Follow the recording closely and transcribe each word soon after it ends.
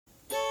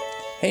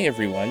Hey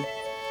everyone,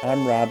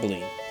 I'm Rob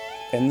Lee,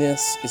 and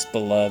this is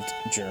Beloved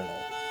Journal.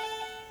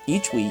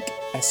 Each week,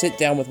 I sit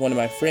down with one of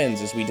my friends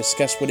as we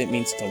discuss what it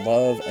means to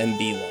love and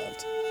be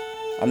loved.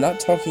 I'm not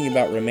talking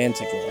about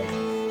romantic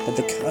love, but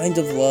the kind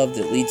of love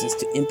that leads us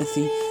to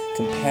empathy,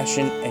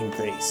 compassion, and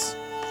grace.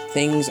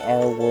 Things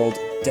our world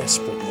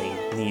desperately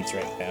needs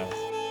right now.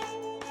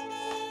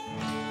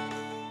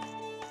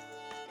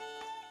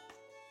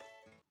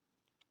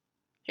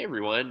 Hey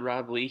everyone,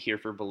 Rob Lee here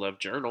for Beloved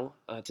Journal.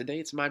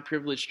 Today it's my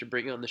privilege to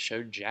bring on the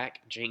show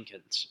Jack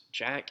Jenkins.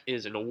 Jack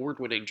is an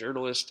award-winning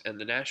journalist and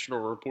the national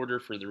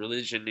reporter for the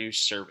Religion News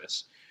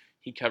Service.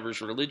 He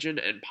covers religion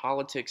and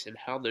politics and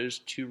how those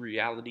two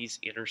realities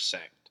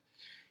intersect.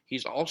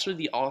 He's also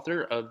the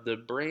author of the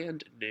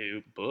brand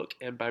new book,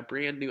 and by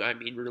brand new I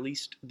mean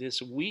released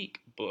this week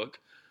book,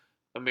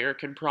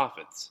 American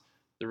Prophets,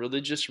 The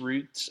Religious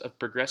Roots of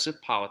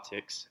Progressive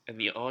Politics and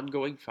the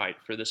Ongoing Fight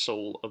for the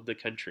Soul of the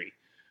Country,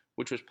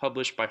 which was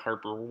published by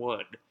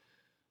HarperOne.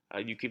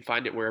 You can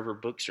find it wherever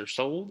books are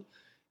sold,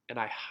 and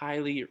I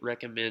highly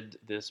recommend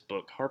this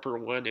book.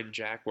 HarperOne and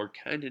Jack were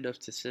kind enough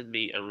to send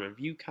me a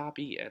review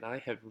copy, and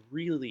I have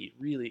really,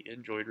 really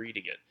enjoyed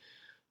reading it.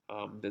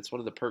 That's one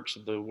of the perks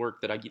of the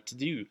work that I get to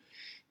do,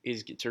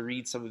 is get to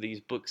read some of these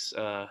books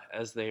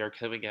as they are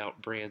coming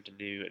out brand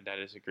new, and that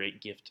is a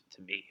great gift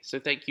to me. So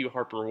thank you,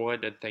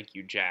 HarperOne, and thank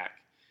you, Jack.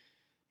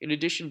 In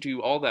addition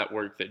to all that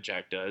work that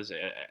Jack does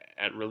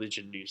at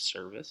Religion News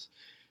Service,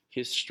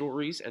 his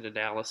stories and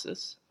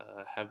analysis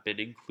have been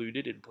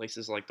included in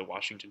places like the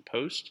Washington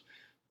Post,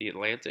 the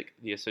Atlantic,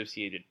 the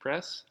Associated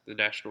Press, the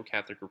National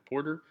Catholic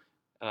Reporter,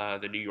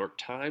 the New York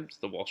Times,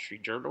 the Wall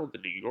Street Journal, the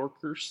New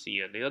Yorker,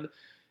 CNN,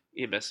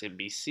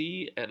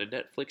 MSNBC, and a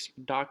Netflix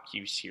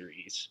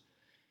docu-series.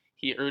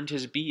 He earned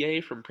his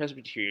BA from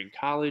Presbyterian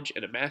College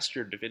and a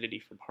Master of Divinity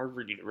from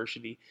Harvard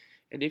University,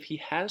 and if he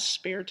has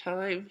spare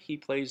time, he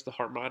plays the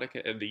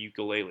harmonica and the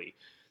ukulele.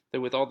 Though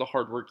with all the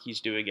hard work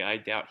he's doing, I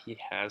doubt he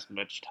has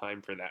much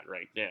time for that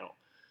right now.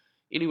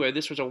 Anyway,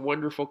 this was a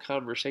wonderful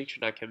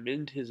conversation. I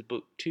commend his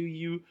book to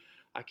you.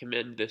 I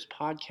commend this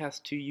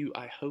podcast to you.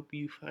 I hope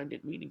you find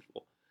it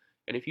meaningful.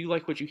 And if you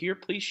like what you hear,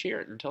 please share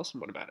it and tell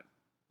someone about it.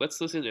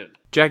 Let's listen in.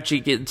 Jack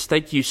Jenkins,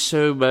 thank you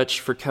so much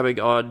for coming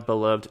on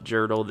Beloved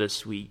Journal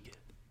this week.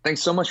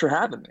 Thanks so much for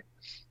having me.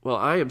 Well,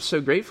 I am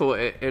so grateful.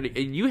 And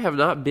you have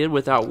not been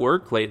without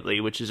work lately,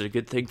 which is a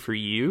good thing for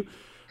you.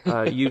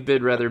 You've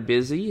been rather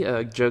busy,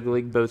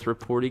 juggling both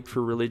reporting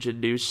for Religion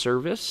News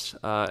Service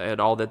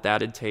and all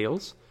that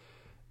entails.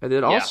 And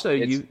then also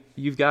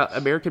you've got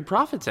American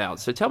Prophets out.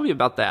 So tell me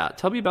about that.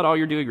 Tell me about all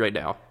you're doing right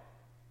now.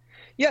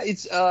 Yeah,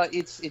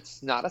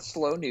 it's not a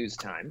slow news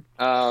time.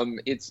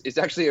 It's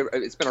actually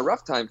it's been a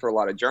rough time for a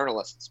lot of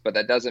journalists, but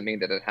that doesn't mean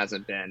that it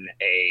hasn't been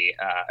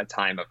a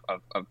time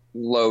of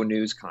low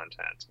news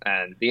content.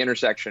 And the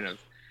intersection of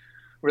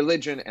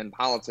religion and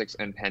politics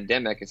and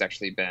pandemic has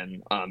actually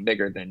been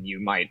bigger than you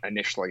might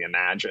initially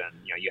imagine.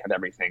 You know, you have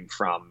everything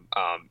from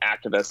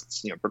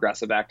activists,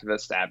 progressive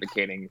activists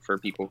advocating for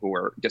people who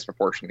are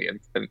disproportionately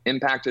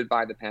impacted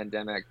by the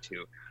pandemic,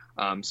 to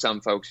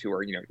some folks who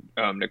are,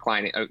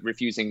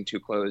 refusing to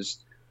close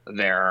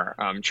their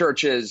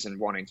churches and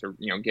wanting to,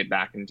 get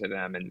back into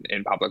them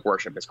in public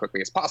worship as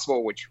quickly as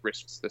possible, which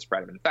risks the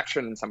spread of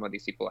infection. Some of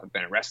these people have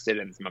been arrested,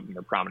 and some of them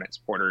are prominent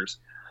supporters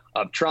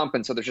of Trump.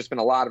 And so there's just been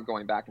a lot of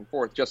going back and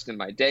forth just in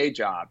my day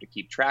job to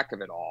keep track of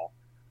it all.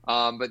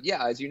 But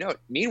yeah, as you know,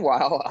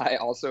 meanwhile, I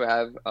also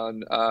have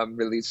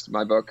released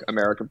my book,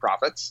 American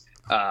Prophets,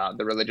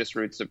 The Religious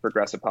Roots of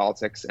Progressive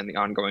Politics and the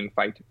Ongoing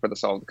Fight for the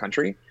Soul of the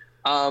Country.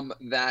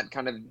 That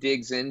kind of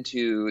digs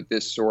into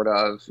this sort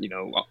of,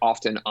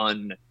 often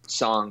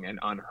unsung and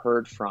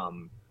unheard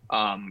from,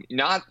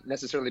 not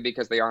necessarily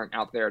because they aren't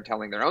out there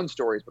telling their own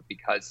stories, but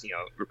because,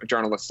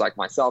 journalists like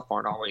myself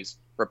aren't always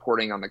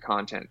reporting on the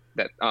content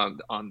that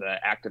on the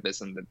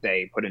activism that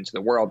they put into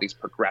the world, these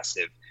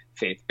progressive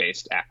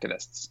faith-based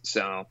activists.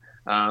 So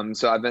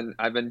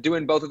I've been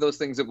doing both of those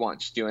things at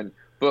once, doing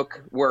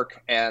book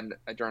work and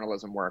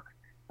journalism work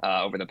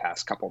over the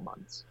past couple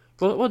months.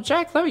 Well,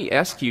 Jack, let me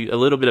ask you a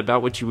little bit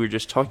about what you were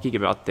just talking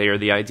about there,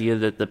 the idea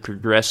that the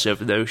progressive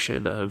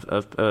notion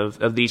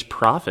of these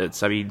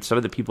prophets. I mean, some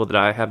of the people that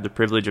I have the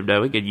privilege of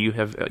knowing and you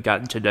have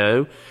gotten to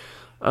know,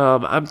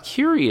 I'm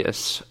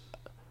curious,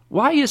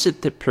 why is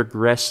it that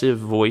progressive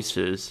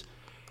voices,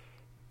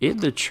 in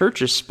the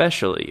church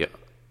especially,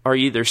 are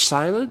either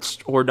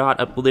silenced or not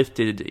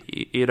uplifted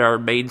in our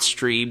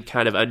mainstream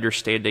kind of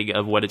understanding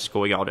of what is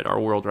going on in our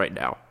world right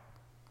now?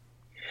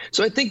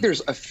 So I think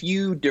there's a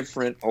few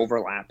different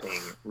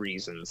overlapping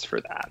reasons for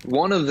that.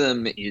 One of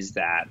them is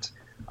that,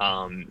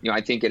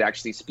 I think it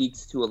actually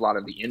speaks to a lot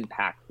of the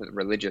impact that the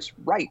religious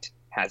right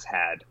has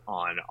had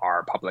on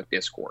our public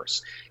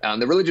discourse.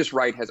 The religious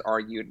right has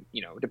argued,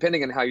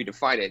 depending on how you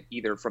define it,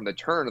 either from the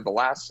turn of the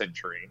last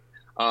century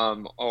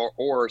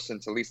or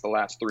since at least the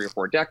last 3 or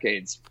 4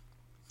 decades,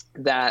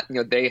 that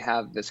they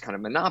have this kind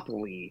of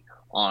monopoly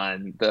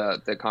on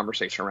the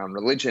conversation around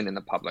religion in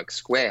the public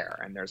square.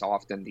 And there's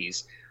often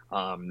these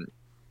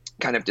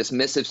kind of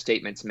dismissive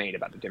statements made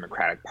about the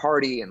Democratic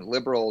Party and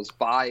liberals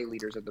by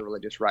leaders of the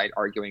religious right,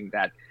 arguing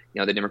that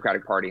the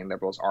Democratic Party and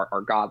liberals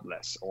are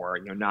godless or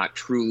not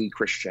truly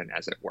Christian,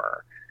 as it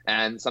were.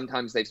 And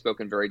sometimes they've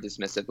spoken very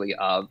dismissively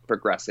of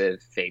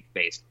progressive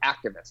faith-based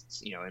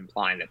activists,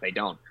 implying that they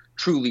don't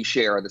truly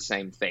share the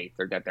same faith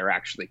or that they're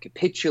actually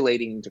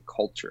capitulating to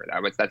culture.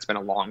 That's been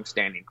a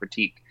long-standing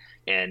critique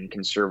in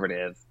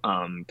conservative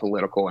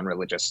political and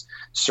religious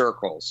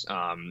circles,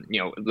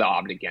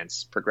 lobbed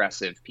against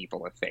progressive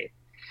people of faith.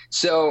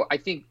 So I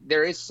think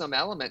there is some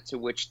element to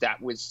which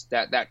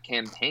that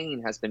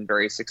campaign has been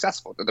very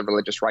successful, that the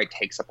religious right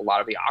takes up a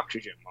lot of the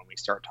oxygen when we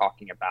start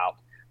talking about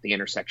the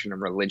intersection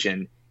of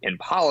religion and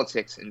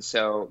politics. And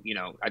so,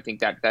 I think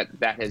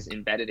that has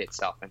embedded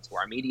itself into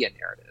our media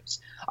narratives.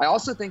 I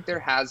also think there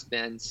has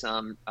been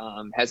some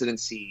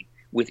hesitancy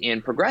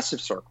within progressive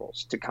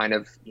circles to kind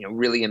of,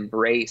 really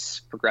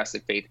embrace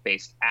progressive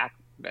faith-based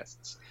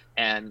activists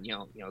and,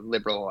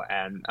 liberal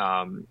and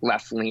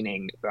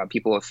left-leaning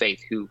people of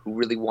faith who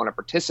really want to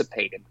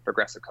participate in the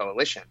progressive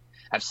coalition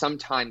have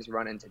sometimes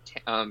run into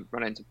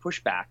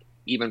pushback,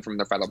 even from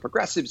the fellow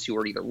progressives who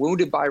are either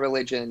wounded by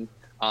religion,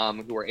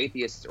 who are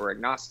atheists or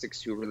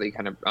agnostics, who really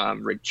kind of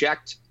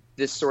reject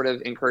this sort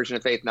of incursion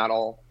of faith. Not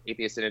all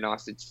atheists and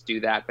agnostics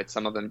do that, but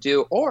some of them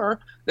do. Or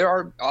there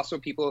are also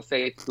people of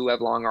faith who have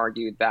long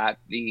argued that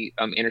the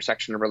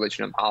intersection of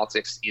religion and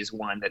politics is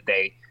one that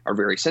they are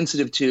very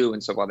sensitive to.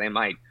 And so while they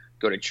might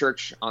go to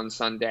church on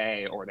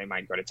Sunday or they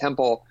might go to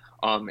temple,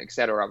 et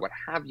cetera, what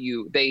have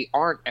you, they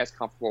aren't as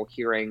comfortable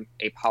hearing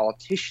a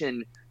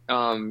politician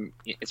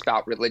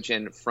spout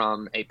religion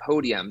from a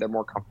podium. They're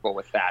more comfortable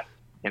with that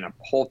in a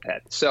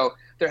pulpit. So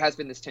there has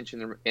been this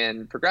tension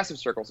in progressive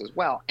circles as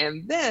well.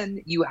 And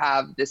then you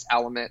have this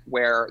element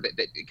where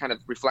that kind of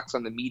reflects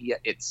on the media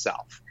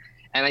itself.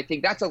 And I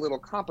think that's a little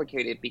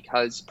complicated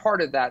because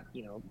part of that,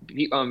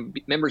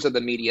 members of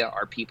the media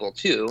are people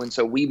too. And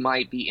so we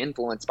might be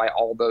influenced by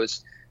all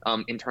those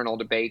internal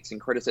debates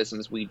and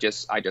criticisms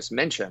I just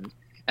mentioned.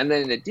 And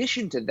then in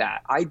addition to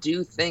that, I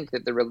do think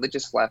that the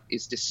religious left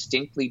is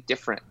distinctly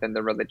different than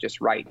the religious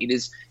right. It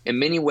is in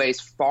many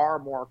ways far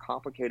more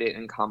complicated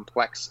and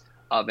complex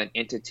of an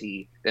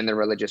entity than the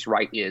religious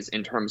right is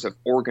in terms of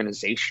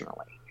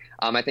organizationally.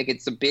 I think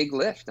it's a big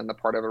lift on the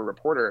part of a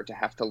reporter to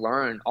have to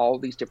learn all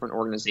these different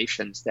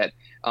organizations that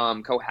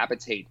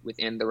cohabitate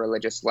within the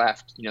religious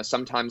left.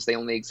 Sometimes they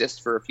only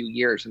exist for a few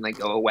years and they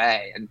go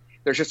away. And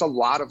there's just a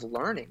lot of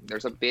learning.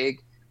 There's a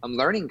big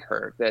learning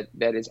curve that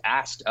is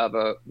asked of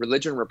a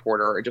religion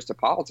reporter or just a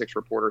politics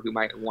reporter who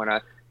might want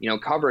to,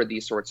 cover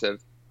these sort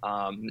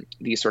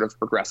of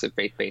progressive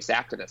faith-based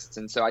activists.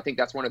 And so I think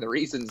that's one of the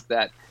reasons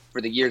that for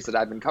the years that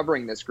I've been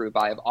covering this group,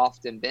 I have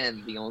often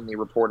been the only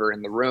reporter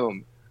in the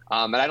room.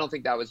 And I don't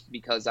think that was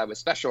because I was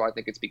special. I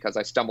think it's because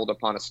I stumbled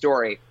upon a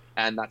story,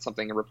 and that's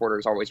something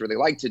reporters always really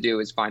like to do,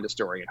 is find a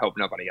story and hope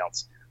nobody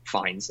else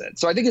finds it.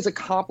 So I think it's a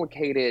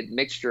complicated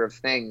mixture of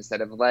things that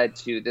have led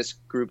to this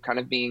group kind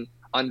of being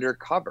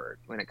undercovered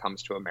when it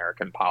comes to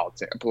American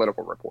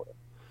political reporting.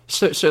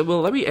 So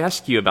well, let me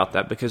ask you about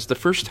that, because the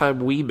first time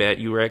we met,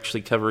 you were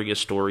actually covering a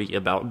story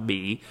about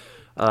me.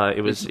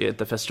 It was at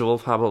the Festival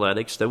of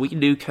Homiletics, that we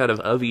knew kind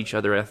of each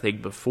other, I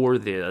think, before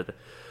then.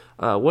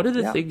 One of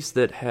the things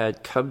that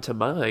had come to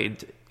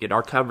mind in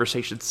our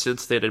conversations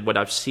since then, and what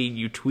I've seen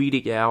you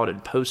tweeting out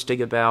and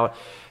posting about,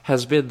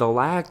 has been the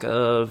lack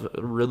of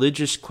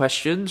religious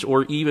questions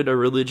or even a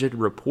religion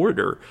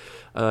reporter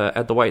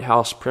at the White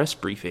House press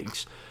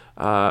briefings.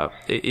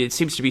 It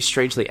seems to be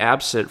strangely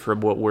absent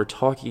from what we're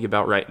talking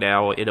about right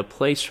now, in a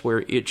place where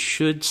it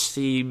should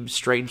seem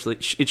strangely,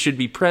 it should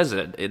be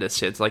present in a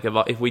sense. Like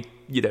if we,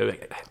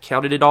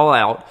 counted it all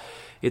out,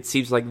 it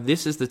seems like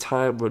this is the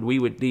time when we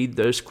would need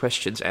those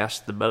questions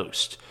asked the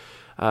most.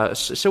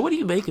 So what do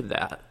you make of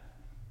that?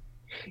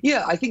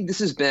 Yeah, I think this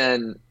has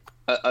been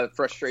a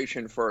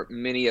frustration for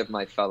many of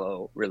my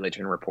fellow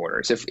religion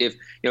reporters. If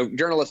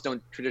journalists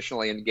don't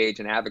traditionally engage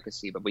in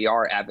advocacy, but we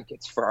are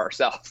advocates for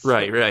ourselves.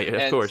 Right,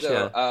 of course,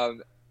 yeah.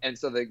 And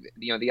so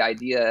the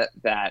idea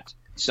that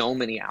so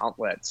many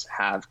outlets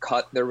have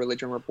cut their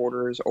religion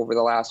reporters over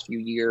the last few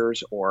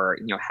years, or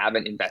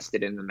haven't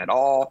invested in them at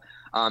all,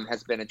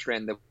 has been a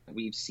trend that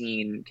we've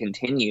seen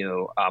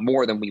continue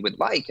more than we would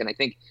like. And I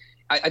think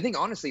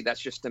honestly that's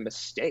just a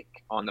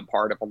mistake on the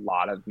part of a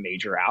lot of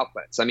major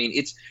outlets. I mean,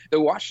 the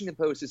Washington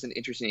Post is an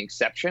interesting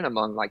exception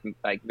among like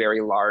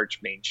very large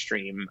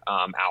mainstream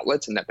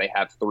outlets, in that they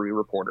have 3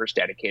 reporters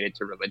dedicated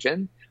to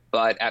religion.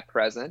 But at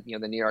present,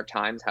 the New York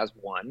Times has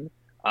 1.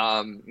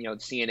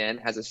 CNN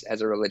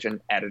has a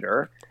religion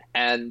editor,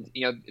 and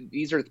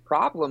these are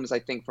problems, I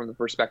think, from the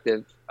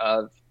perspective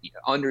of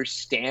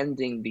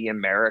understanding the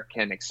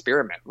American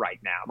experiment right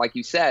now. Like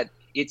you said,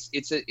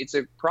 it's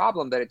a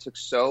problem that it took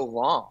so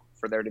long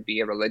for there to be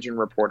a religion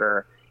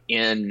reporter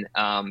in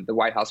the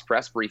White House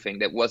press briefing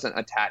that wasn't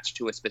attached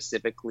to a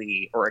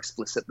specifically or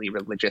explicitly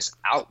religious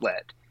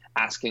outlet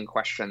asking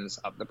questions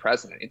of the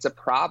president. It's a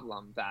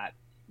problem that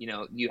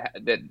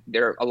that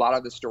there are a lot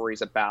of the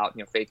stories about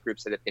faith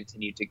groups that have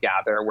continued to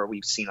gather, where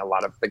we've seen a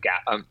lot of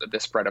the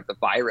spread of the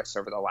virus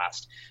over the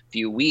last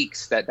few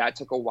weeks. That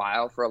took a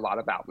while for a lot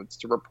of outlets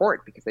to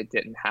report because they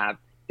didn't have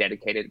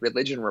dedicated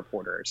religion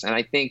reporters. And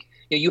I think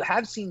you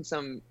have seen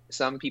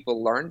some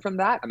people learn from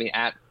that. I mean,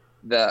 at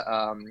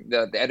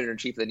the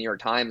editor-in-chief of the New York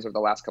Times over the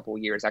last couple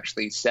of years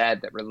actually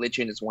said that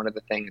religion is one of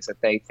the things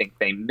that they think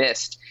they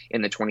missed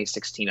in the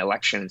 2016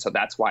 election. So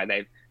that's why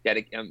they've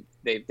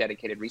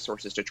dedicated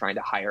resources to trying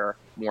to hire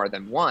more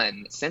than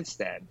one since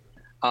then.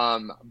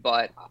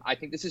 But I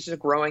think this is just a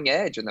growing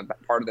edge in the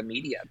part of the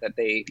media that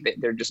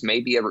there just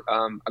may be a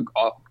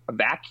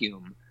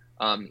vacuum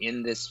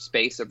in this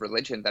space of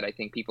religion, that I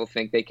think people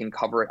think they can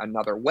cover it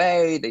another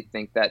way. They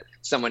think that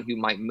someone who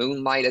might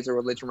moonlight as a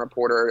religion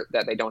reporter,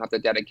 that they don't have to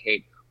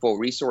dedicate full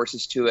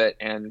resources to it.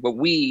 And what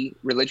we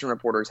religion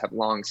reporters have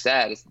long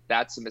said is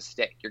that's a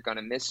mistake. You're going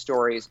to miss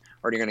stories,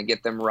 or you're going to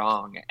get them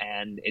wrong.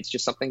 And it's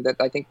just something that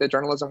I think the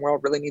journalism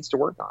world really needs to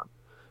work on.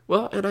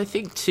 Well, and I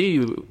think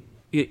too,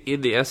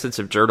 in the essence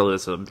of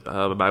journalism,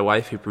 my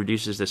wife, who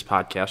produces this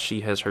podcast,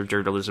 she has her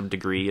journalism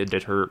degree and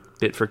did her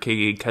bit for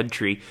King and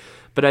Country.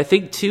 But I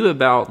think too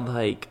about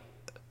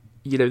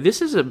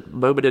this is a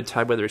moment in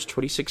time, whether it's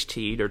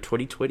 2016 or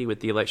 2020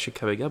 with the election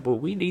coming up, well,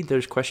 we need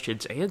those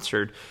questions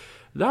answered,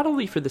 not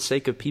only for the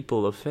sake of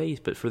people of faith,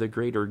 but for the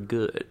greater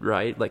good,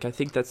 right? Like, I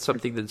think that's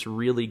something that's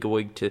really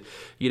going to,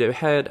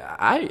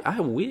 I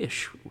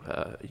wish,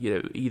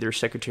 either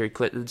Secretary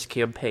Clinton's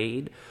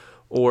campaign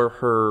or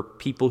her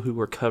people who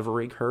were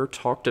covering her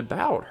talked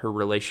about her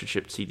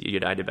relationship to the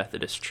United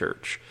Methodist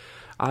Church.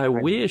 I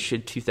wish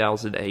in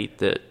 2008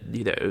 that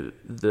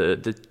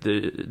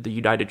the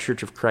United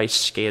Church of Christ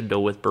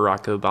scandal with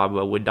Barack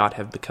Obama would not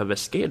have become a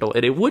scandal,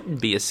 and it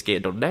wouldn't be a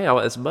scandal now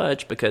as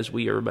much because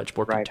we are much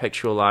more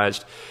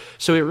contextualized.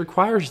 So it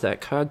requires that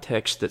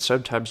context that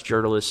sometimes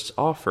journalists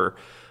offer,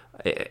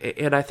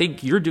 and I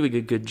think you're doing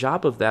a good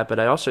job of that. But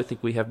I also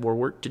think we have more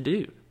work to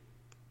do.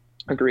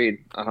 Agreed,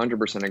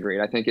 100% agreed.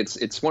 I think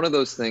it's one of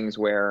those things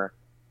where.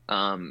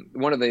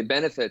 One of the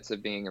benefits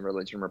of being a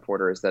religion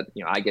reporter is that,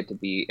 I get to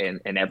be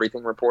an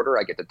everything reporter.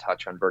 I get to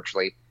touch on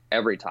virtually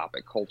every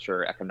topic: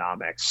 culture,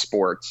 economics,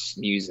 sports,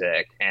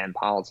 music, and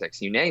politics,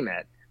 you name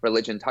it.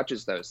 Religion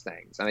touches those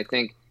things. And I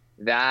think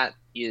that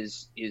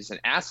is an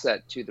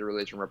asset to the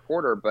religion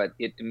reporter, but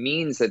it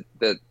means that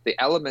the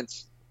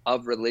elements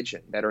of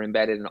religion that are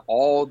embedded in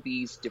all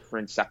these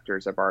different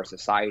sectors of our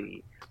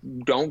society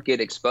don't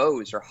get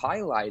exposed or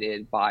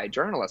highlighted by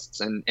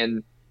journalists.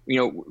 And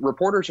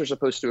reporters are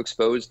supposed to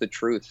expose the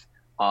truth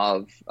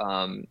of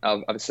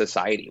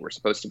society. We're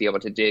supposed to be able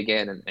to dig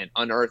in and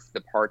unearth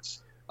the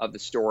parts of the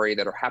story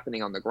that are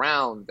happening on the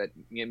ground that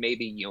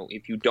maybe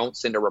if you don't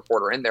send a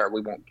reporter in there,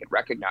 we won't get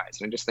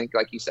recognized. And I just think,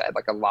 like you said,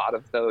 like a lot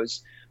of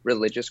those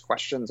religious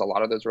questions, a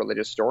lot of those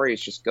religious stories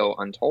just go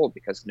untold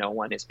because no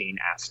one is being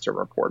asked to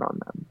report on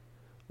them.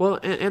 Well,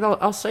 and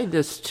I'll say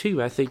this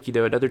too. I think,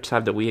 another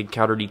time that we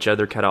encountered each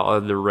other kind of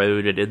on the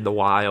road and in the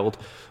wild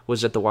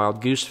was at the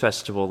Wild Goose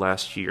Festival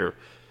last year.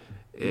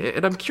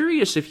 And I'm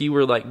curious if you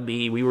were like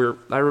me.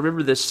 I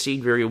remember this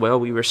scene very well.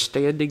 We were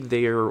standing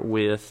there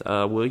with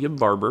William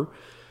Barber,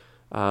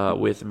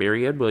 with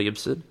Marianne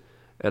Williamson,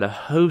 and a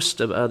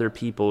host of other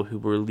people who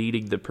were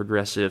leading the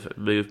progressive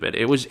movement.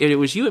 It was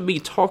you and me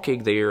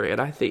talking there, and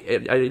I think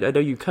I know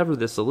you covered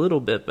this a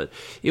little bit, but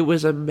it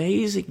was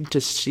amazing to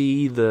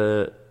see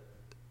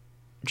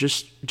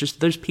just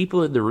those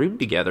people in the room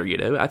together.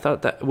 I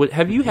thought that.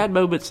 Have you had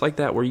moments like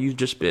that where you've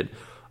just been,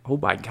 oh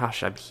my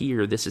gosh, I'm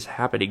here, this is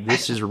happening,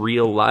 this is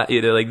real life,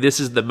 like this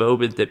is the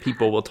moment that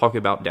people will talk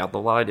about down the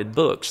line in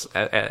books,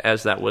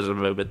 as that was a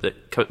moment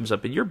that comes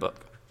up in your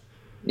book?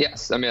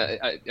 Yes, I mean,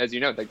 as you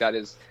know, like that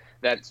is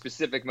that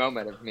specific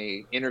moment of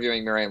me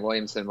interviewing Marianne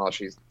Williamson while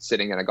she's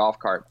sitting in a golf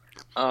cart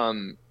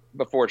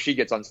before she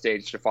gets on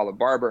stage to follow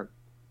Barber.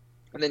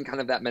 And then kind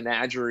of that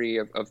menagerie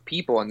of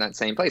people in that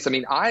same place. I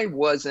mean, I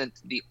wasn't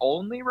the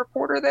only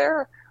reporter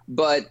there,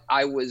 but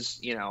I was,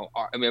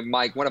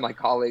 one of my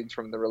colleagues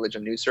from the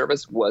Religion News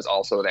Service was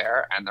also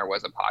there, and there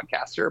was a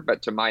podcaster.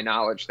 But to my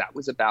knowledge, that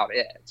was about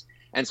it.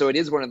 And so it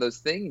is one of those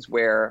things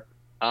where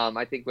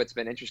I think what's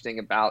been interesting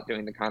about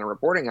doing the kind of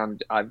reporting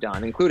I've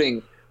done,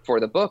 including for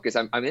the book, is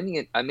I'm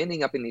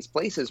ending up in these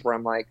places where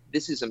I'm like,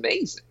 this is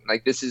amazing.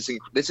 Like this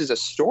is a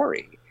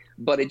story,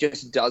 but it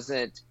just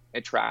doesn't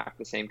attract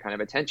the same kind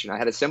of attention. I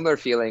had a similar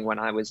feeling when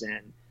I was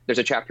there's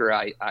a chapter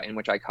in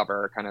which I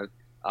cover kind of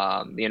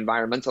the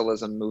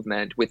environmentalism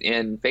movement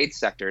within faith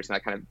sectors, and I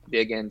kind of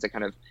dig into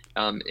kind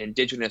of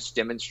indigenous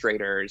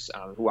demonstrators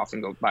who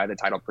often go by the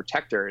title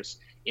protectors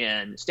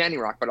in Standing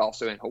Rock, but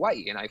also in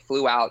Hawaii. And I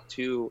flew out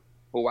to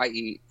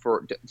Hawaii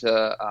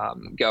to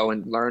go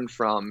and learn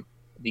from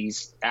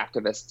these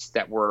activists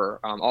that were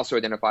also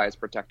identified as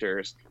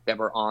protectors that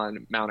were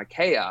on Mauna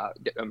Kea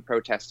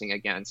protesting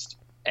against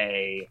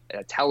a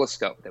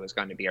telescope that was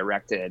going to be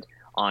erected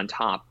on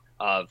top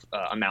of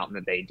a mountain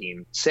that they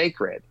deemed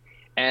sacred.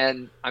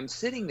 And I'm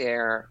sitting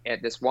there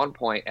at this one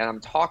point, and I'm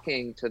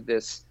talking to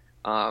this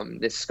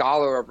this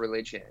scholar of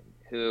religion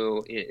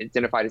who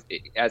identified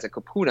as a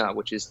kupuna,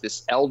 which is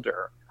this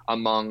elder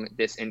among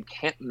this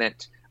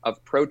encampment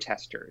of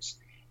protesters.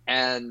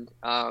 And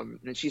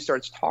she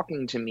starts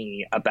talking to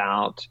me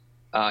about,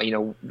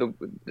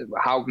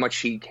 how much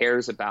she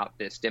cares about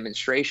this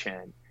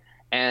demonstration.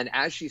 And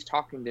as she's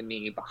talking to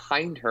me,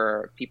 behind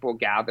her, people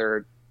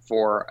gathered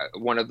for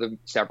one of the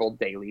several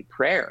daily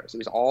prayers. It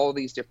was all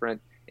these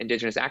different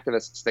indigenous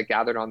activists that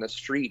gathered on the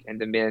street, and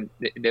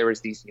there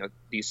was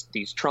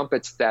these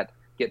trumpets that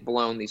get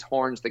blown, these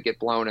horns that get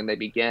blown, and they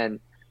begin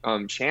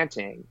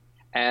chanting.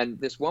 And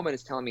this woman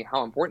is telling me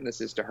how important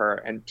this is to her,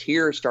 and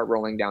tears start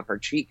rolling down her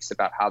cheeks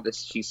about how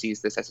she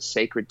sees this as a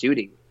sacred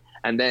duty.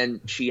 And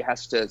then she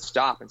has to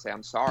stop and say,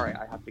 "I'm sorry,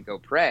 I have to go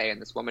pray."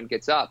 And this woman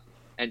gets up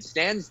and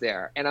stands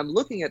there. And I'm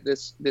looking at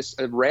this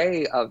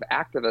array of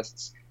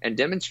activists and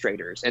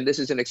demonstrators, and this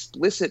is an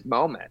explicit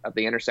moment of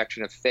the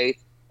intersection of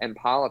faith and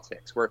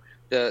politics, where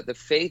the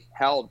faith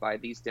held by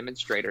these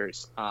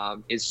demonstrators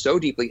is so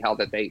deeply held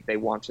that they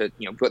want to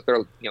put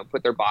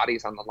their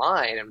bodies on the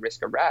line and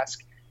risk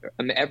arrest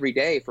every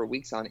day for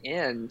weeks on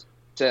end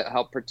to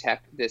help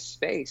protect this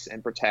space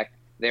and protect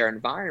their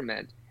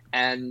environment.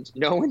 And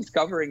no one's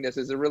covering this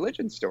as a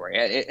religion story.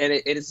 And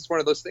it is just one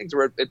of those things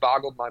where it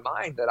boggled my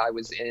mind that I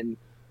was in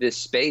this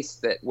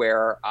space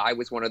where I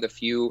was one of the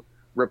few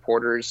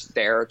reporters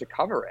there to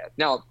cover it.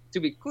 Now, to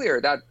be clear,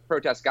 that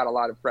protest got a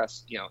lot of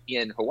press,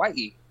 in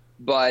Hawaii,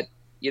 but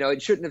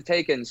it shouldn't have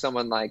taken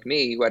someone like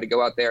me who had to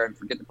go out there and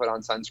forget to put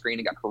on sunscreen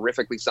and got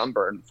horrifically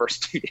sunburned the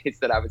first 2 days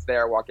that I was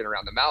there walking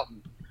around the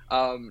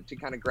mountain to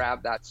kind of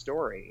grab that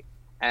story.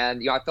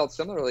 And I felt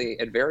similarly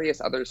at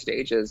various other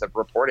stages of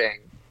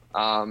reporting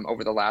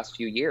over the last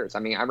few years. I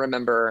mean, I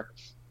remember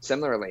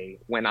similarly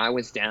when I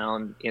was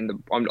down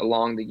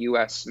along the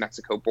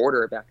U.S.-Mexico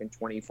border back in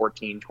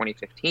 2014,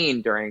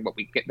 2015 during what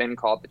we then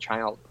called the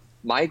child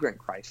migrant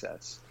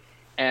crisis.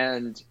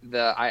 And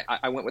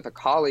I went with a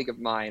colleague of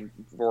mine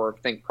for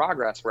Think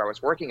Progress, where I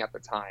was working at the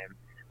time,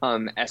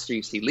 Esther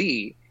UC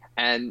Lee,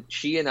 and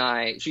she's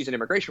an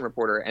immigration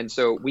reporter. And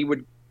so we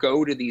would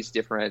go to these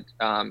different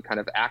kind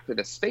of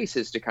activist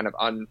spaces to kind of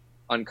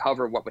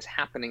uncover what was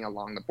happening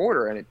along the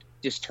border. And it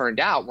just turned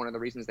out one of the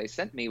reasons they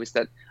sent me was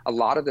that a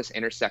lot of this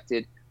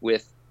intersected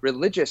with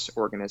religious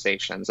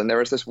organizations. And there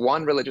was this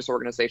one religious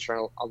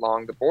organization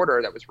along the border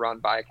that was run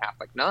by a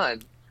Catholic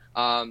nun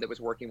that was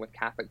working with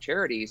Catholic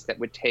charities that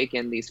would take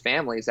in these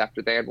families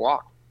after they had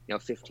walked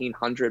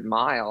 1,500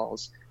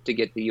 miles to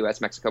get to the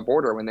U.S.-Mexico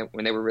border.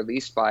 When they were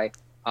released by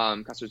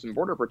Customs and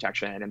Border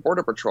Protection and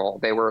Border Patrol,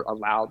 they were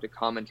allowed to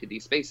come into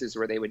these spaces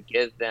where they would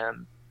give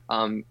them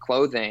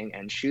clothing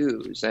and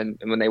shoes. And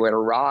when they would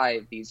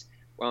arrive, these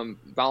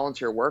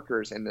volunteer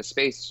workers in the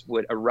space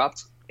would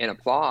erupt in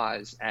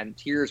applause, and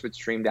tears would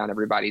stream down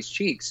everybody's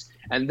cheeks.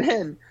 And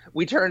then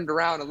we turned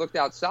around and looked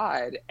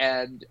outside,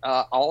 and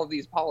all of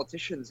these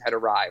politicians had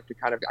arrived to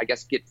kind of, I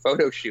guess, get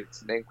photo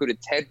shoots. And they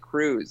included Ted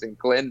Cruz and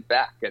Glenn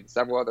Beck and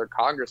several other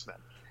congressmen.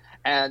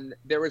 And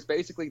there was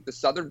basically the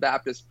Southern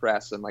Baptist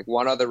Press and like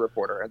one other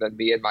reporter, and then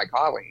me and my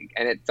colleague.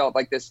 And it felt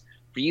like this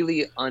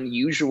really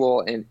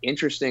unusual and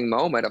interesting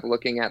moment of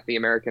looking at the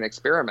American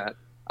experiment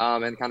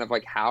and kind of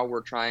like how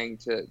we're trying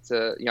to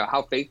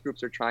how faith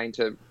groups are trying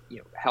to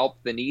help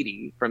the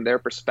needy from their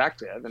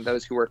perspective and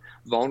those who are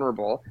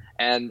vulnerable,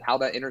 and how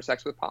that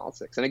intersects with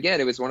politics. And again,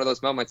 it was one of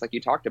those moments like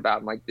you talked about.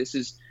 I'm like, this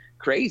is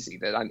crazy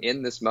that I'm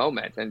in this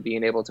moment and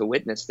being able to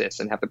witness this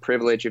and have the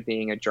privilege of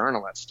being a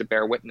journalist to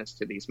bear witness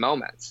to these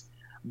moments.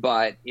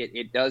 But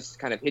it does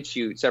kind of hit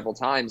you several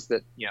times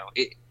that,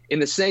 in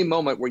the same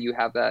moment where you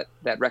have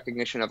that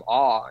recognition of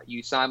awe,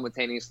 you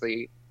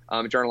simultaneously,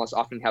 journalists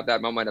often have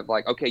that moment of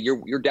like, okay,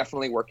 you're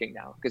definitely working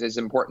now because it's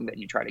important that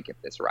you try to get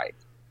this right.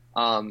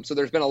 So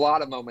there's been a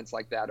lot of moments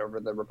like that over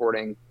the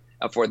reporting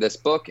for this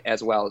book,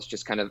 as well as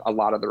just kind of a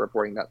lot of the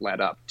reporting that led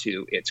up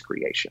to its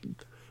creation.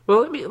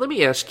 Well, let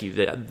me ask you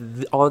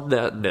that on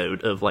that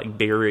note of like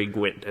bearing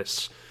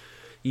witness.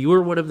 You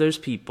are one of those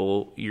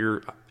people.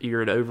 You're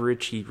an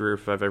overachiever,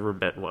 if I've ever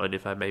met one,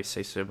 if I may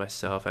say so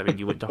myself. I mean,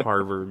 you went to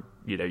Harvard.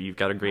 You've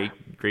got a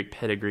great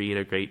pedigree and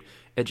a great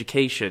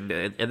education,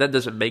 and that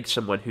doesn't make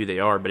someone who they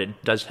are, but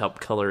it does help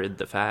color in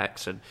the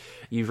facts. And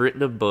you've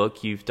written a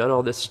book. You've done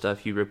all this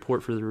stuff. You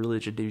report for the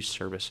Religion News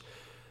Service.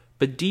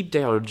 But deep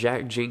down,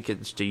 Jack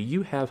Jenkins, do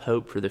you have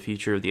hope for the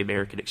future of the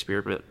American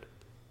experiment?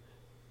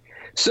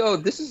 So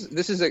this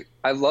is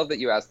I love that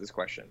you asked this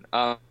question.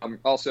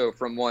 Also,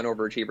 from one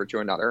overachiever to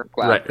another,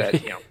 glad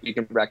that you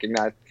can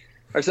recognize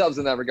ourselves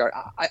in that regard.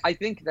 I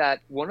think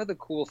that one of the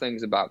cool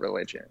things about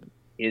religion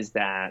is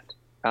that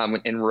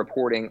in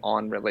reporting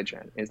on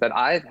religion is that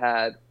I've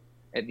had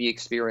the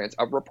experience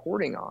of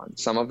reporting on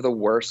some of the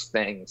worst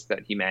things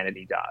that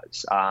humanity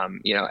does.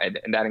 And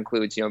that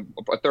includes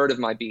a third of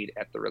my beat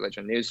at the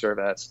Religion News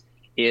Service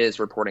is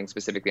reporting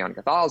specifically on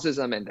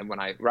Catholicism. And then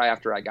right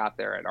after I got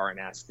there at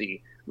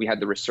RNS, we had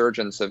the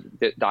resurgence of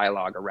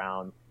dialogue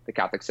around the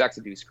Catholic sex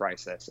abuse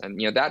crisis. And,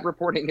 that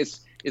reporting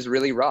is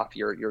really rough.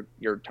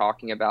 You're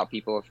talking about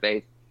people of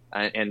faith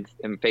and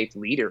faith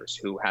leaders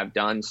who have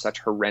done such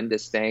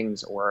horrendous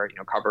things, or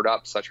covered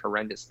up such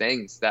horrendous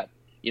things that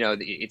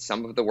it's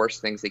some of the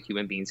worst things that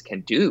human beings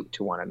can do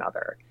to one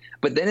another.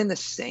 But then in the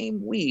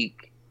same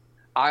week,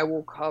 I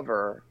will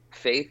cover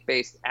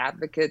faith-based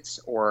advocates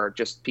or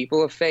just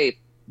people of faith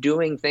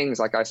doing things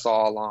like I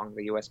saw along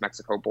the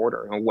U.S.-Mexico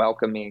border and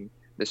welcoming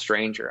the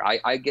stranger.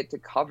 I get to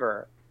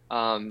cover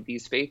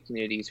these faith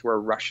communities who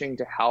are rushing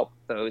to help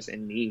those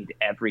in need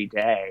every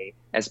day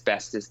as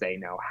best as they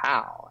know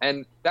how.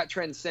 And that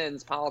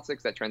transcends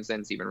politics, that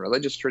transcends even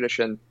religious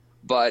tradition.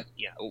 But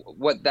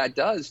what that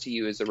does to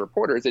you as a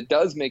reporter is it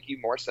does make you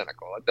more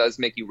cynical. It does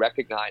make you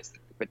recognize that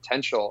the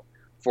potential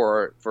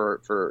for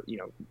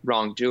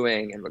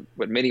wrongdoing and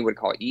what many would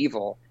call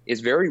evil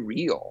is very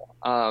real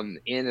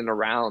in and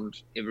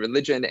around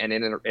religion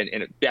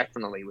and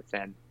definitely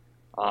within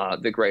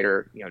the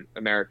greater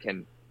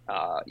American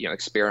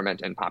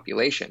experiment and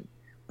population.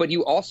 But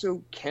you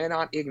also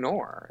cannot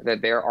ignore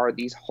that there are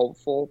these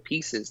hopeful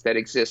pieces that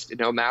exist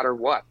no matter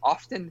what,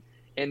 often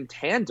in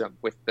tandem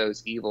with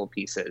those evil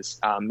pieces.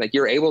 Like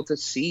you're able to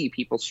see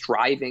people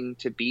striving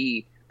to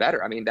be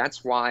better. I mean,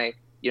 that's why,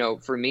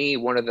 for me,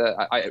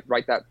 I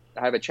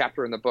have a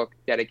chapter in the book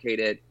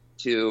dedicated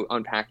to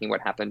unpacking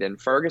what happened in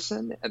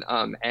Ferguson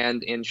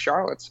and in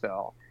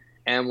Charlottesville.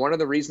 And one of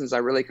the reasons I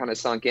really kind of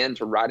sunk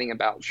into writing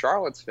about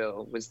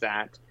Charlottesville was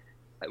that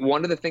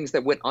one of the things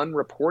that went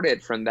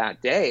unreported from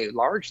that day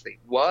largely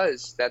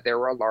was that there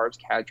were a large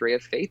cadre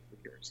of faith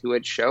leaders who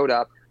had showed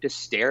up to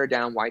stare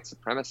down white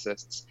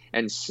supremacists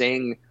and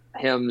sing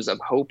hymns of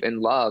hope and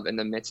love in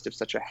the midst of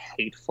such a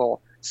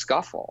hateful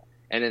scuffle.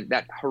 And in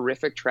that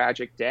horrific,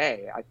 tragic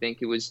day, I think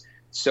it was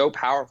so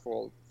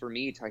powerful for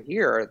me to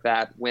hear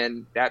that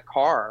when that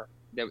car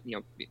that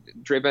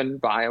driven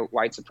by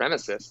white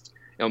supremacists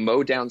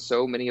mowed down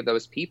so many of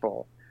those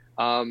people,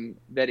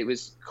 that it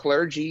was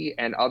clergy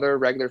and other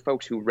regular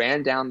folks who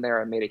ran down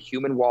there and made a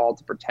human wall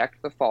to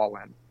protect the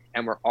fallen,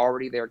 and were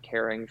already there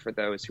caring for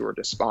those who were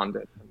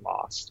despondent and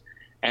lost.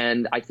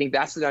 And I think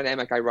that's the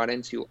dynamic I run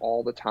into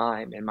all the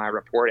time in my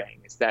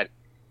reporting, is that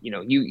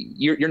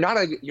you're not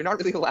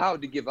really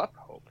allowed to give up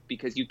hope,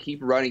 because you keep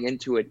running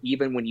into it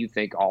even when you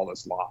think all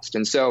is lost.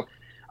 And so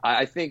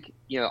I think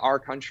our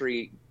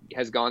country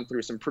has gone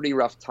through some pretty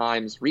rough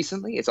times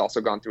recently. It's also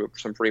gone through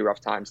some pretty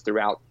rough times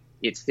throughout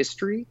its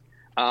history.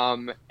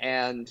 And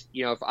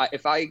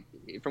if I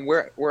from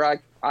where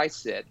I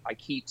sit, I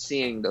keep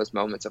seeing those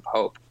moments of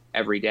hope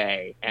every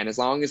day, and as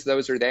long as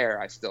those are there,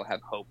 I still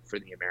have hope for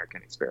the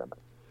American experiment.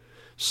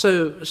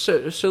 So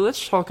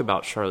let's talk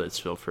about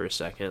Charlottesville for a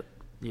second.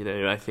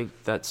 I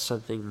think that's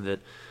something that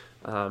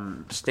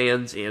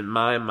stands in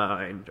my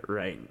mind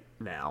right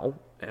now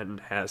and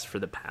has for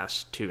the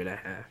past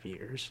 2.5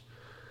 years.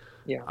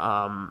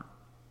 Yeah.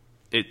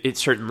 It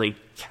certainly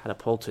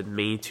catapulted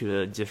me to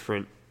a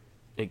different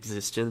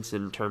existence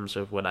in terms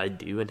of what I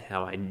do and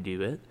how I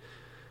do it.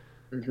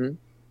 Mm-hmm.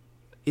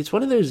 It's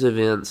one of those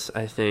events,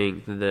 I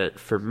think, that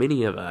for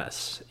many of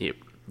us,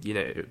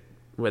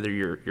 whether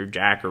you're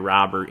Jack or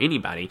Rob or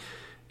anybody,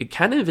 it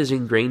kind of is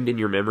ingrained in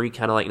your memory,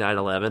 kind of like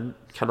 9/11,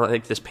 kind of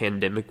like this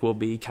pandemic will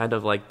be, kind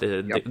of like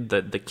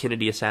the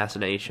Kennedy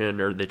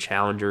assassination or the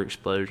Challenger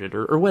explosion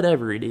or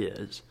whatever it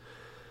is.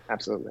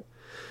 Absolutely.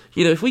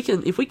 If we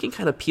can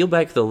kind of peel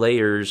back the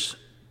layers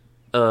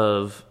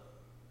of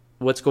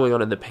what's going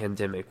on in the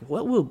pandemic,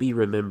 what will be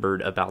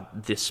remembered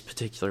about this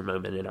particular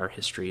moment in our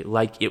history,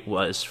 like it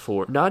was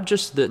for not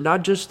just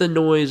the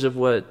noise of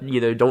what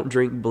don't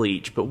drink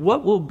bleach, but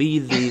what will be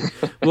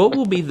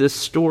the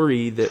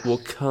story that will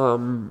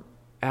come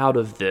out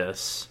of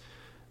this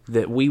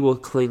that we will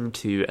cling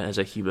to as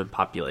a human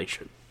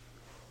population?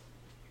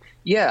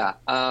 Yeah,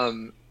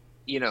 the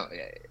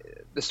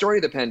story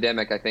of the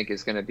pandemic, I think,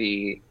 is going to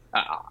be.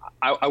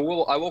 I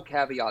will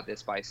caveat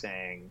this by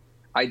saying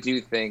I do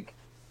think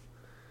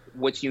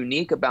what's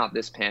unique about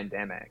this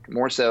pandemic,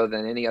 more so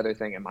than any other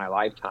thing in my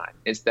lifetime,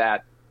 is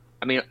that,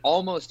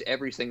 almost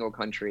every single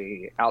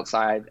country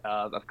outside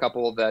of a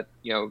couple that,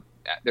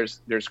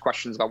 there's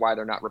questions about why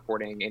they're not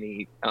reporting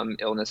any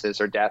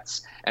illnesses or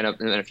deaths, and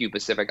a few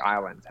Pacific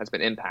islands has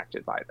been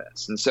impacted by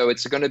this. And so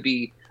it's going to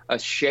be a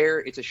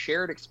shared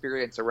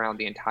experience around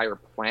the entire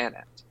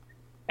planet.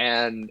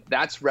 And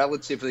that's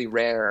relatively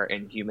rare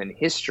in human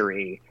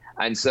history.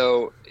 And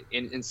so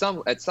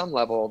at some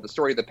level, the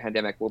story of the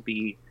pandemic will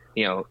be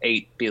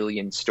 8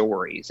 billion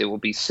stories. It will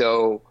be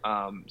so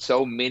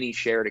many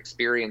shared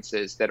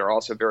experiences that are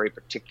also very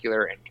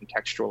particular and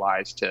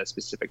contextualized to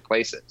specific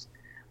places.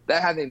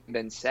 That having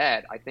been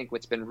said, I think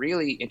what's been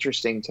really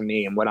interesting to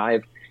me and what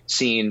I've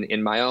seen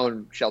in my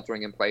own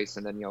sheltering in place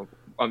and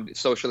then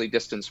socially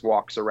distanced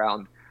walks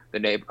around the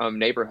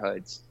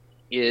neighborhoods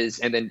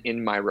and then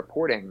in my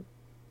reporting,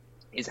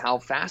 is how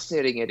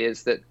fascinating it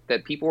is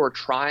that people are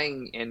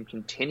trying and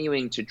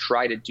continuing to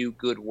try to do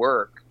good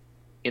work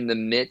in the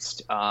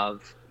midst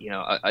of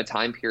a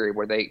time period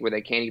where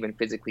they can't even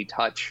physically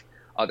touch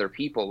other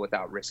people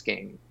without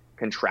risking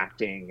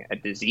contracting a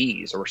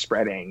disease or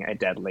spreading a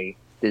deadly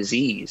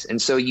disease.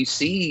 And so you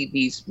see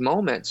these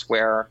moments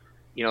where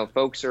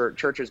folks or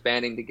churches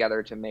banding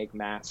together to make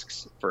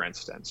masks, for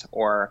instance,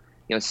 or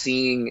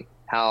seeing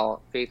how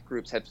faith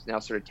groups have now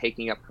started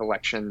taking up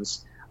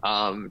collections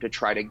to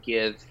try to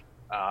give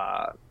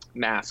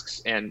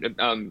masks and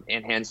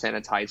hand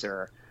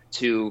sanitizer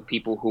to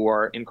people who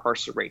are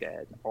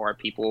incarcerated or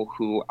people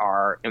who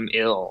are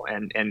ill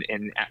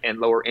and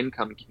lower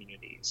income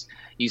communities.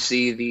 You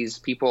see these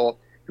people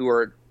who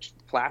are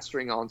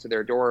plastering onto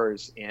their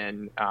doors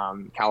in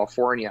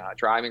California,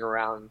 driving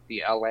around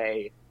the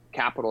LA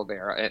Capitol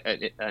there,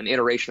 an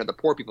iteration of the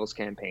Poor People's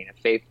Campaign,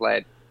 a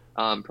faith-led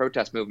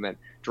protest movement,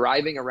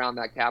 driving around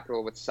that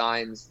Capitol with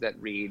signs that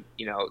read,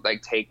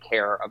 like "Take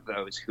care of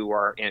those who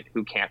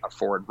can't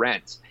afford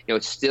rent."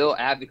 It's still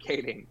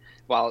advocating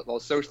while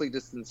socially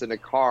distanced in a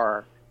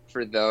car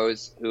for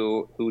those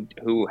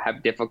who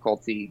have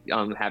difficulty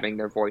having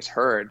their voice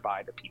heard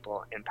by the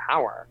people in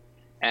power.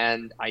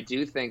 And I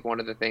do think one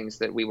of the things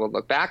that we will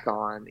look back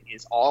on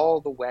is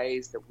all the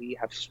ways that we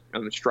have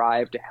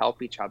strived to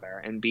help each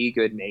other and be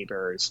good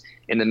neighbors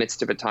in the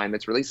midst of a time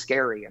that's really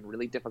scary and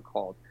really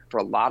difficult for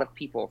a lot of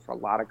people for a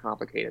lot of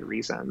complicated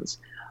reasons.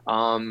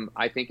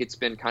 I think it's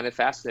been kind of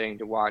fascinating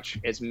to watch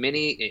as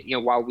many,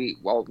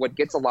 while what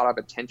gets a lot of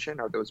attention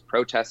are those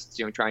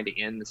protests, trying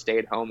to end the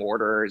stay-at-home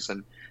orders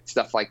and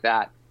stuff like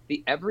that.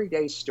 The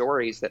everyday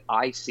stories that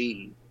I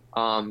see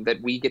that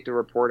we get to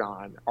report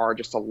on are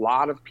just a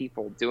lot of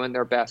people doing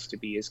their best to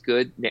be as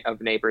good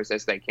of neighbors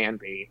as they can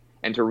be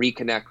and to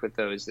reconnect with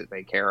those that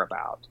they care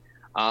about.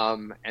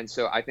 And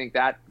so I think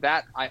that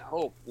I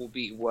hope will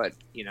be what,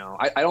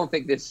 I don't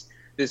think this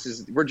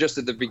is, we're just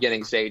at the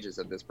beginning stages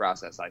of this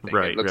process. I think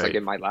it looks like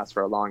it might last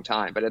for a long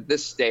time, but at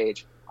this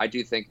stage, I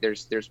do think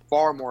there's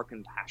far more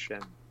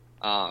compassion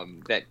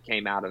that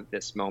came out of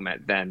this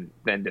moment than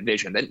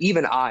division, than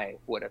even I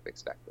would have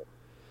expected.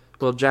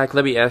 Well, Jack,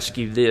 let me ask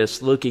you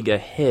this. Looking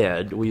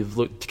ahead, we've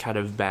looked kind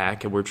of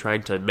back, and we're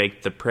trying to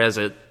make the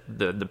present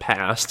the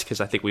past, because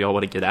I think we all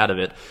want to get out of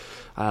it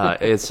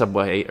in some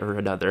way or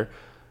another.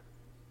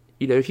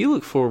 If you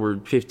look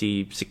forward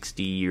 50,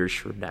 60 years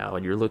from now,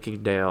 and you're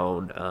looking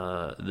down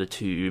the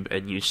tube,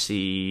 and you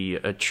see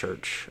a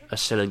church, a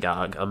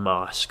synagogue, a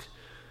mosque,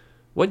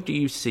 what do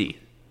you see?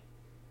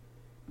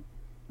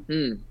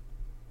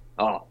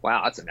 Oh,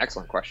 wow, that's an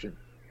excellent question.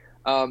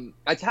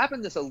 I tap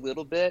on this a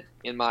little bit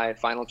in my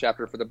final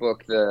chapter for the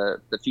book,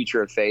 The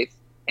Future of Faith.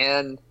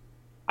 And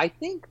I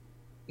think,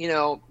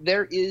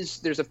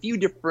 there's a few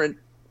different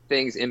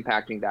things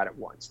impacting that at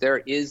once. There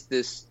is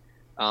this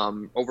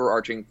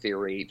overarching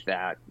theory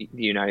that the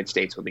United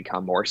States will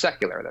become more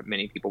secular, that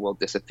many people will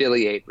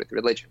disaffiliate with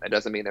religion. That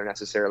doesn't mean they're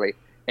necessarily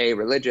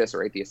religious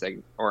or atheistic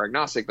or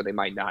agnostic, but they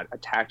might not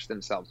attach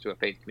themselves to a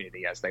faith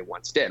community as they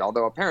once did.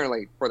 Although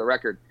apparently, for the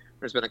record,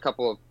 there's been a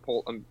couple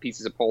of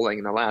pieces of polling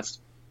in the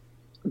last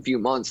few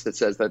months that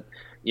says that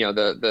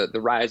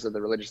the rise of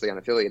the religiously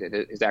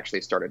unaffiliated has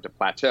actually started to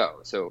plateau.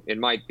 So it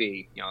might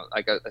be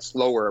like a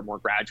slower, more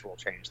gradual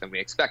change than we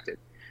expected.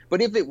 But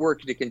if it were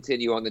to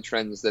continue on the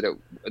trends that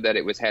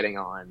it was heading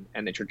on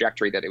and the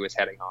trajectory that it was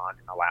heading on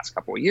in the last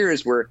couple of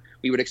years, where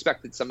we would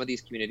expect that some of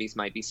these communities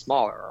might be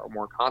smaller or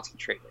more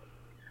concentrated.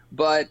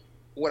 But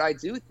what I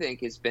do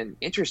think has been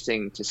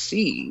interesting to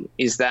see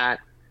is that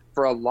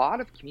for a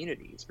lot of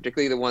communities,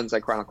 particularly the ones I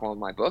chronicle in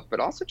my book,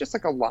 but also just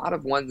like a lot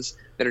of ones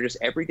that are just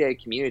everyday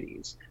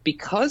communities,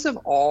 because of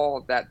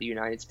all that the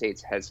United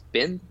States has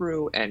been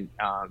through and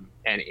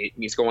it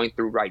is going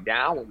through right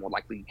now and will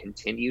likely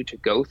continue to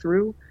go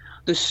through,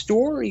 the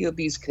story of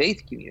these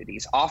faith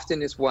communities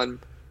often is one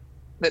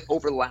that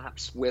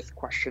overlaps with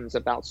questions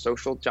about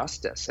social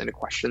justice and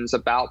questions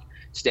about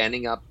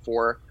standing up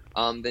for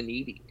the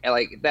needy.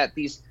 Like that,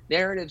 these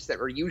narratives that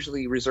were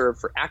usually reserved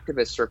for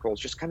activist circles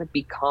just kind of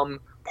become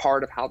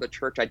part of how the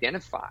church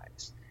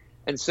identifies.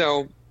 And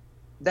so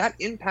that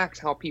impacts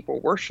how people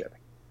worship.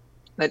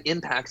 That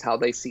impacts how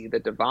they see the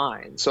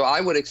divine. So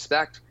I would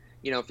expect,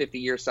 50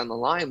 years down the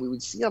line, we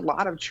would see a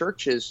lot of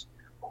churches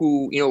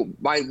who,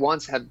 might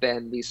once have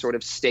been these sort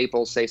of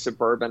staple, say,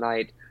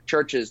 suburbanite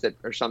churches that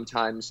are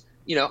sometimes,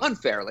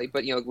 unfairly,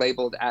 but,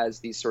 labeled as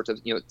these sorts of,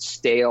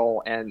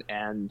 stale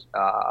and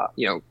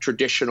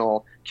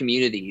traditional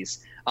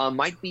communities,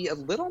 might be a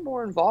little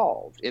more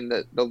involved in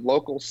the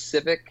local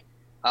civic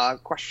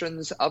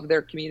questions of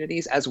their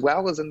communities, as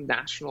well as in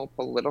national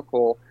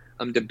political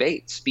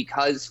debates,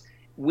 because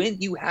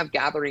when you have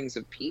gatherings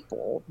of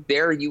people,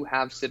 there you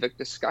have civic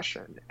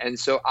discussion. And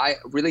so I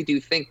really do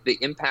think the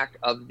impact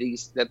of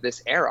this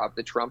era, of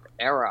the Trump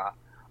era,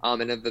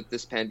 and of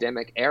this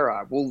pandemic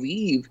era, will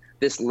leave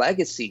this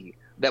legacy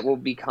that will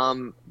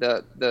become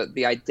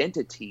the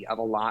identity of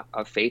a lot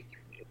of faith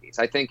communities.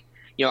 I think,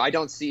 I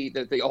don't see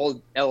the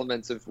old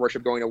elements of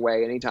worship going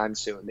away anytime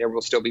soon. There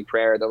will still be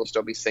prayer, there will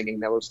still be singing,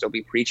 there will still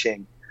be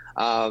preaching,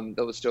 there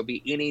will still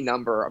be any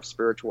number of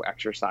spiritual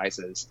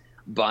exercises.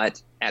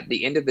 But at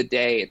the end of the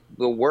day,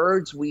 the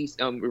words we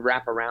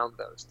wrap around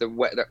those,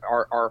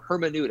 our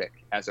hermeneutic,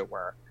 as it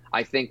were,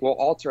 I think will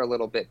alter a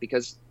little bit,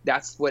 because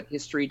that's what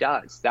history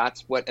does.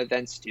 That's what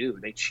events do.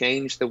 They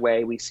change the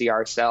way we see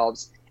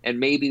ourselves and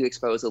maybe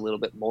expose a little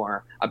bit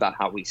more about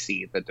how we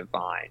see the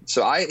divine.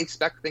 So I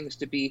expect things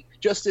to be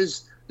just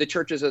as the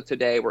churches of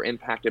today were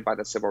impacted by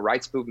the civil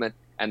rights movement,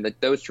 and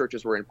that those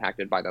churches were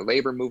impacted by the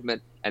labor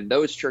movement, and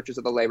those churches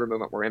of the labor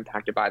movement were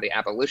impacted by the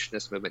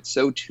abolitionist movement.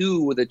 So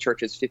too will the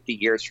churches 50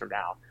 years from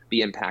now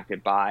be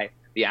impacted by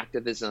the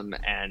activism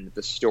and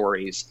the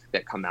stories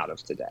that come out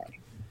of today.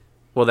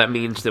 Well, that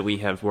means that we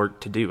have work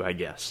to do, I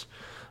guess.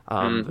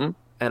 And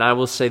I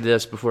will say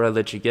this before I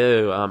let you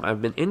go.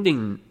 I've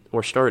been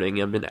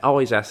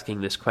always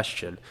asking this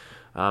question.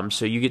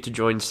 So you get to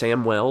join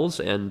Sam Wells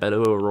and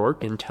Beto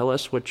O'Rourke and tell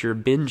us what you're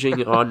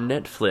binging on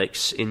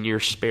Netflix in your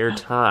spare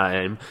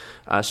time,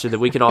 so that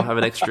we can all have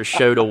an extra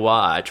show to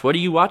watch. What are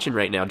you watching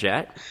right now,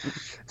 Jack?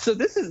 So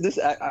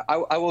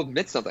I will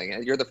admit something,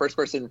 and you're the first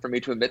person for me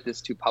to admit this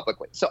to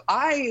publicly. So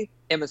I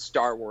am a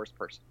Star Wars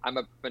person. I'm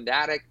a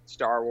fanatic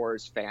Star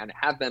Wars fan,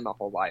 have been my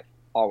whole life,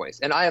 always.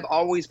 And I have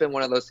always been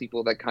one of those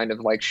people that kind of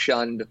like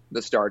shunned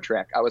the Star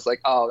Trek. I was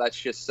like, oh, that's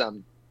just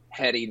some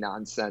heady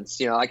nonsense.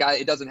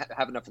 It doesn't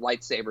have enough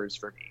lightsabers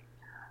for me.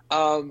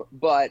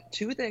 But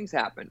two things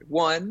happened.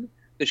 One,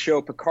 the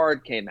show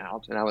Picard came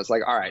out, and I was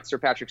like, all right, Sir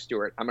Patrick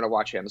Stewart, I'm going to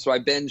watch him. So I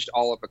binged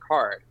all of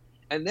Picard.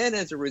 And then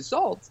as a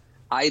result,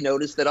 I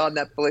noticed that on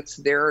Netflix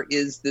there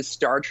is this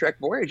Star Trek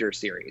Voyager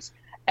series.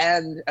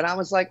 And I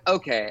was like,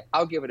 okay,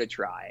 I'll give it a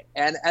try.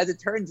 And as it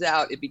turns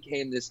out, it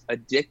became this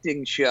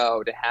addicting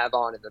show to have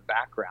on in the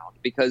background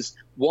because,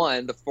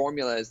 one, the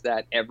formula is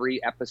that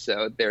every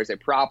episode there's a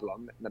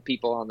problem and the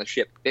people on the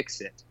ship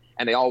fix it.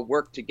 And they all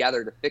work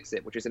together to fix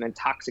it, which is an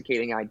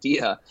intoxicating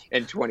idea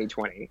in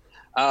 2020.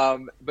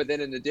 But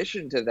then in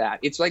addition to that,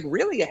 it's like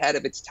really ahead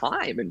of its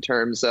time in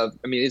terms of,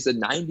 it's a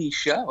 90s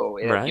show.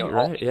 And,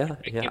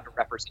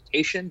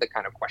 representation, the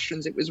kind of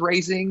questions it was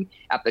raising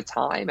at the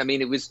time.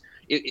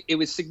 It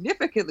was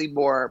significantly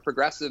more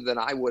progressive than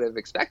I would have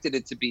expected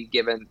it to be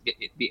given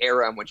the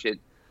era in which it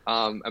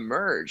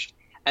emerged.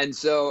 And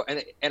so,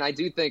 and I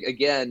do think,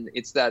 again,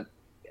 it's that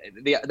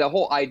the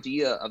whole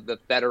idea of the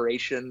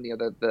federation,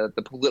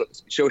 the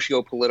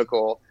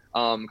socio-political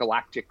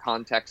galactic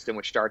context in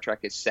which Star Trek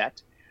is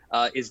set,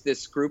 is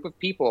this group of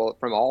people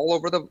from all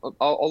over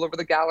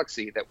the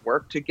galaxy that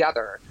work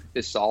together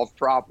to solve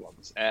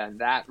problems, and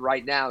that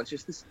right now is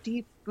just this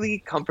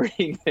deeply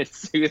comforting and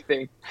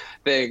soothing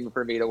thing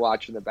for me to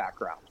watch in the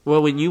background.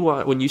 Well, when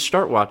you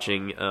start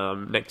watching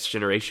Next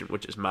Generation,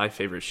 which is my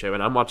favorite show,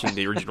 and I'm watching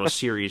the original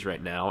series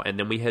right now, and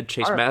then we had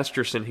Chase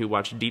Masterson who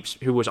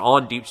was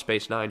on Deep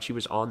Space Nine. She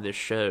was on this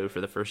show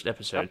for the first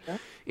episode. Okay.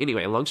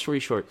 Anyway, long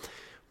story short.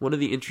 One of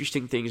the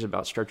interesting things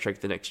about Star Trek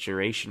The Next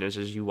Generation is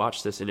as you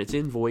watch this, and it's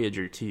in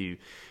Voyager too,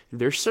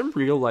 there's some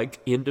real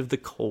end of the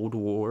Cold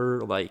War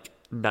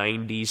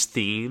 90s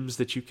themes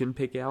that you can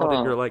pick out,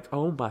 and you're like,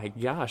 oh my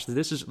gosh,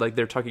 this is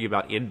they're talking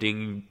about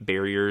ending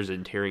barriers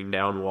and tearing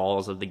down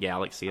walls of the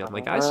galaxy. I'm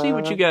like, I see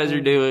what you guys are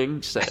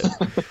doing. So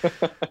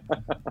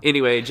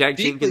anyway, Jack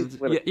Jenkins,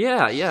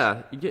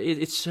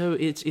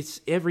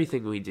 it's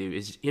everything we do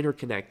is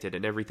interconnected,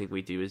 and everything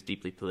we do is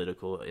deeply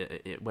political,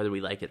 whether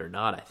we like it or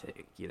not. I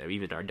think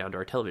even down to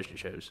our television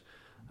shows.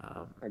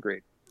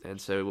 Agreed.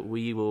 And so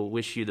we will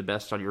wish you the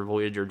best on your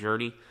Voyager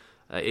journey.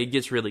 It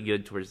gets really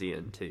good towards the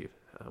end too.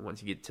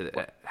 Once you get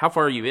to how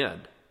far are you in?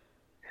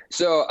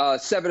 So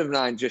 7 of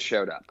 9 just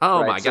showed up.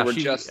 Oh right? My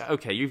gosh!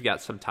 Okay, you've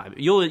got some time.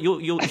 You'll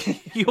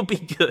be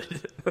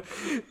good.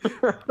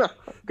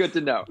 Good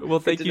to know. Well,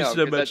 thank you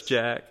so much,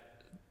 Jack.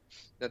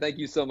 No, thank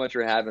you so much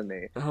for having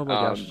me. Oh my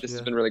gosh, this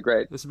has been really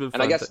great. This has been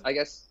fun. And I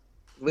guess.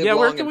 Live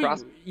long and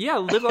prosper.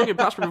 Live long and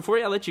prosper. Before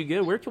I let you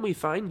go, where can we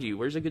find you?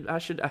 Where's a good?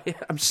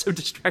 I'm so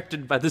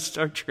distracted by the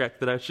Star Trek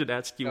that I should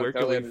ask you where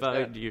totally can we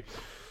find you.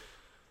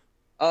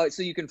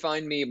 So you can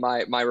find me.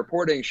 My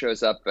reporting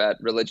shows up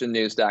at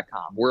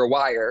religionnews.com. We're a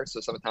wire, so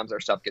sometimes our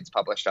stuff gets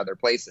published other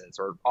places,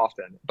 or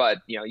often. But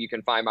you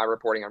can find my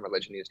reporting on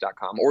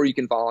religionnews.com, or you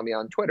can follow me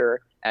on Twitter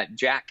at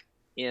Jack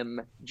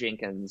M.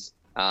 Jenkins.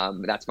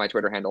 That's my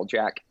Twitter handle,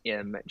 Jack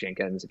M.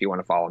 Jenkins, if you want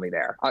to follow me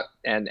there.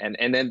 And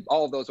then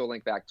all of those will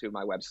link back to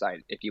my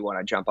website if you want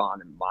to jump on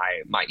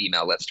my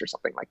email list or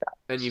something like that.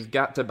 And you've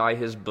got to buy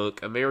his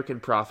book, American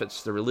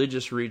Prophets, The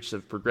Religious Roots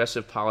of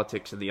Progressive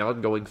Politics and the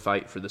Ongoing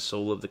Fight for the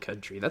Soul of the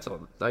Country. That's a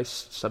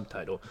nice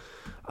subtitle.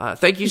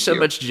 Thank you so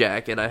much,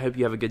 Jack, and I hope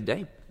you have a good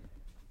day.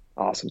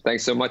 Awesome.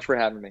 Thanks so much for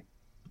having me.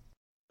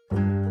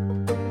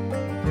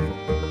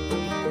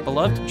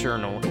 Beloved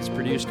Journal is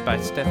produced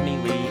by Stephanie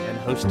Lee and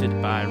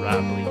hosted by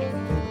Rob Lee.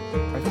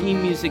 Our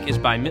theme music is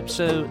by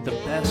Mipso, the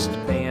best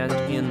band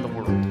in the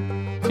world.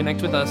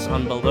 Connect with us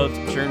on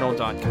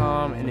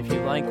belovedjournal.com, and if you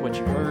like what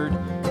you heard,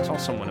 tell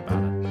someone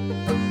about it.